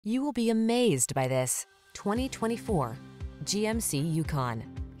You will be amazed by this 2024 GMC Yukon.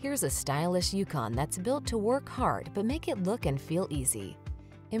 Here's a stylish Yukon that's built to work hard but make it look and feel easy.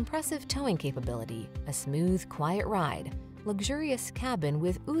 Impressive towing capability, a smooth, quiet ride, luxurious cabin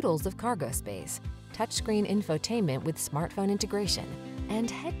with oodles of cargo space, touchscreen infotainment with smartphone integration, and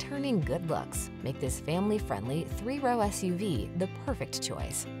head-turning good looks make this family-friendly three-row SUV the perfect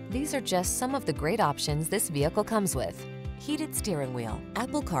choice. These are just some of the great options this vehicle comes with: heated steering wheel,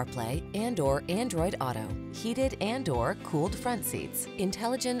 Apple CarPlay and/or Android Auto, heated and/or cooled front seats,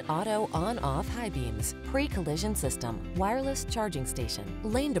 intelligent auto on-off high beams, pre-collision system, wireless charging station,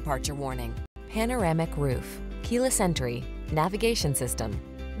 lane departure warning, panoramic roof, keyless entry, navigation system.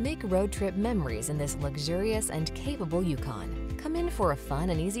 Make road trip memories in this luxurious and capable Yukon. Come in for a fun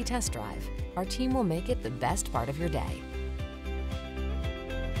and easy test drive. Our team will make it the best part of your day.